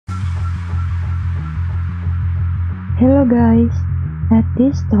Hello guys, at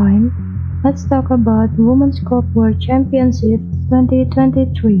this time, let's talk about Women's Cup World Championship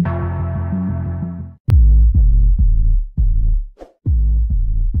 2023.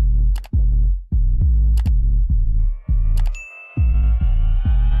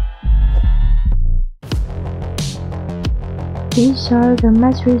 These are the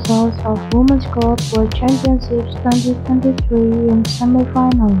match results of Women's Cup World Championships 2023 in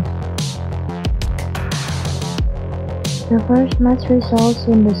semi-finals. The first match results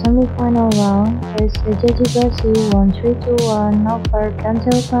in the semi-final round is Eczacibasi won 3-1 over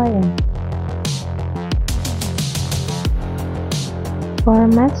Dentil Praia. For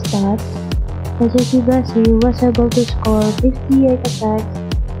match stats, Eczacibasi was able to score 58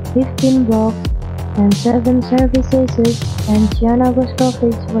 attacks, 15 blocks, and 7 service aces, and Tijana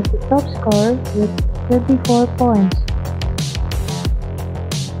Boskovic was the top scorer with 34 points.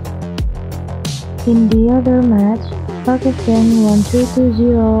 In the other match, Vakifbank won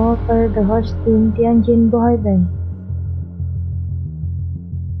 3-0 over the host team Tianjin Bohai.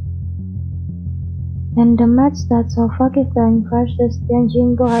 And the match stats of Vakifbank versus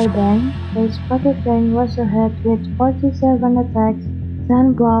Tianjin Bohai is Vakifbank was ahead with 47 attacks,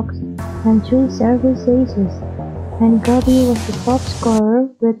 10 blocks, and 3 service aces, and Gabi was the top scorer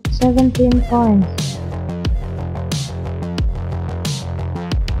with 17 points.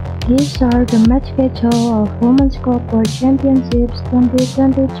 These are the match schedule of Women's Cup World Championships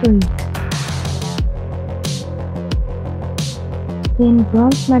 2023. In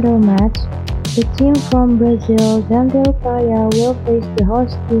bronze medal match, the team from Brazil, Dentil Praia, will face the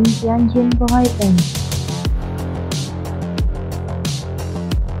host team Tianjin Bohai.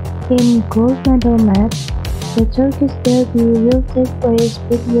 In gold medal match, the Turkish derby will take place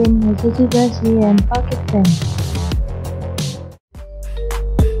between Eczacibasi and Vakifbank.